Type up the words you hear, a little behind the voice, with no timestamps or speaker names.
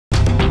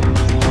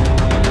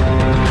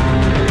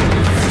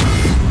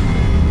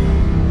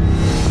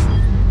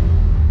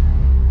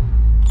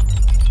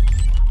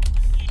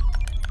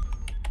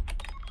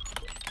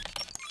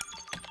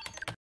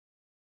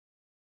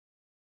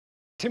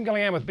Tim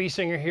Gillingham with Bee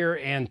Stinger here,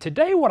 and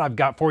today what I've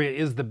got for you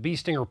is the Bee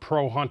Stinger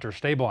Pro Hunter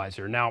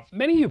Stabilizer. Now,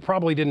 many of you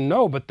probably didn't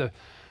know, but the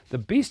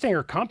Bee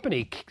Stinger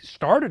company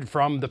started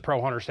from the Pro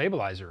Hunter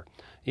Stabilizer.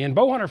 In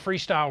bowhunter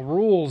freestyle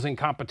rules and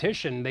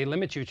competition, they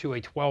limit you to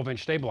a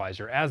 12-inch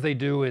stabilizer, as they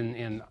do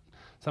in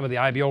some of the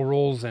IBO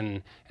rules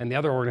and the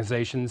other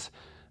organizations.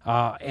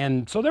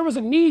 And so there was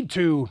a need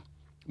to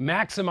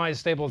maximize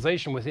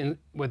stabilization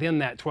within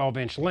that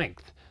 12-inch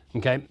length.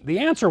 Okay, the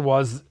answer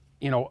was,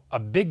 a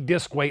big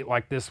disc weight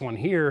like this one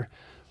here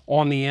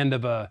on the end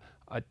of a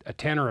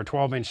 10 or a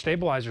 12-inch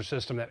stabilizer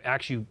system that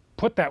actually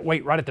put that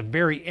weight right at the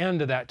very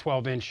end of that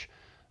 12-inch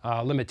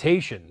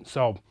limitation.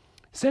 So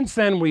since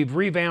then we've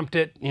revamped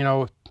it.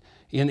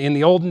 In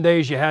the olden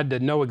days you had to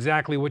know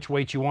exactly which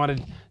weight you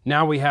wanted.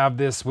 Now we have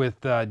this with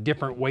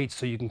different weights,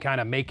 so you can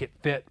kind of make it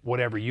fit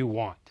whatever you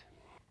want.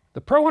 The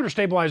Pro Hunter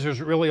Stabilizer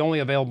is really only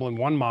available in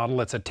one model.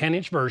 It's a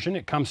 10-inch version.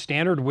 It comes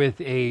standard with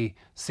a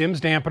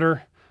Sims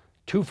dampener,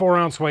 2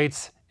 4-ounce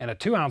weights, and a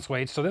 2-ounce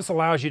weight. So this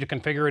allows you to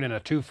configure it in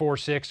a 2, 4,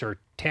 6, or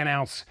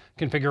 10-ounce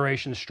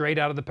configuration straight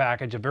out of the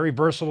package. A very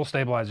versatile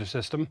stabilizer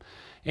system.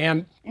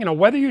 And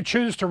whether you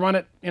choose to run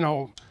it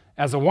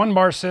as a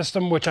 1-bar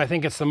system, which I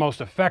think it's the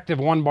most effective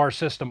 1-bar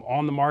system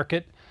on the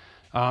market.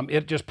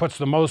 It just puts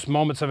the most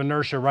moments of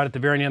inertia right at the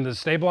very end of the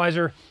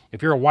stabilizer.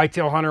 If you're a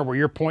whitetail hunter where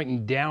you're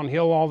pointing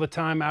downhill all the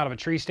time out of a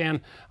tree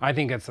stand, I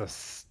think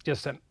it's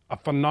just a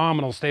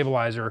phenomenal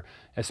stabilizer,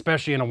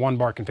 especially in a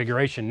 1-bar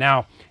configuration.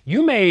 Now,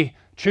 you may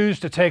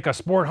choose to take a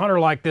sport hunter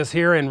like this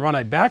here and run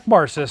a back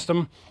bar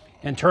system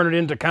and turn it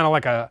into kind of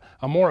like a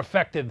more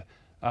effective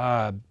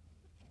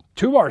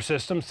 2-bar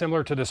system,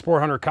 similar to the sport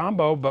hunter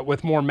combo, but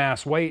with more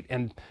mass weight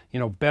and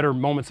better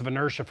moments of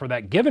inertia for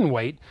that given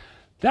weight.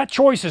 That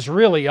choice is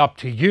really up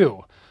to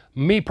you.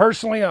 Me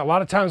personally, a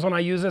lot of times when I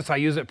use this, I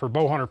use it for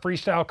bow hunter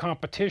freestyle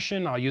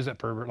competition. I'll use it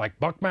for like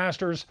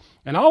Buckmasters,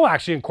 and I'll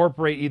actually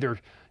incorporate either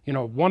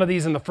one of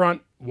these in the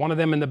front, one of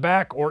them in the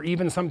back, or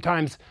even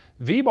sometimes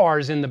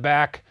V-bars in the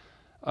back,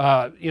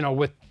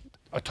 with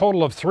a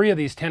total of 3 of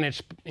these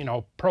 10-inch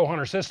Pro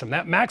Hunter system.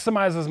 That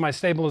maximizes my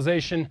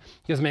stabilization,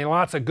 gives me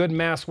lots of good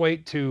mass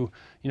weight to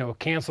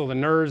cancel the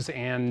nerves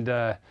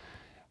and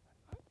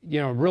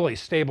really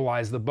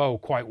stabilize the bow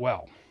quite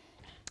well.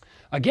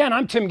 Again,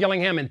 I'm Tim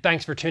Gillingham, and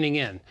thanks for tuning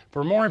in.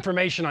 For more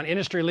information on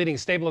industry-leading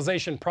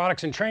stabilization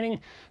products and training,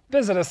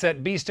 visit us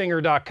at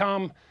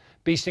beestinger.com,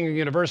 Bee Stinger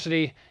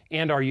University,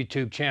 and our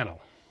YouTube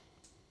channel.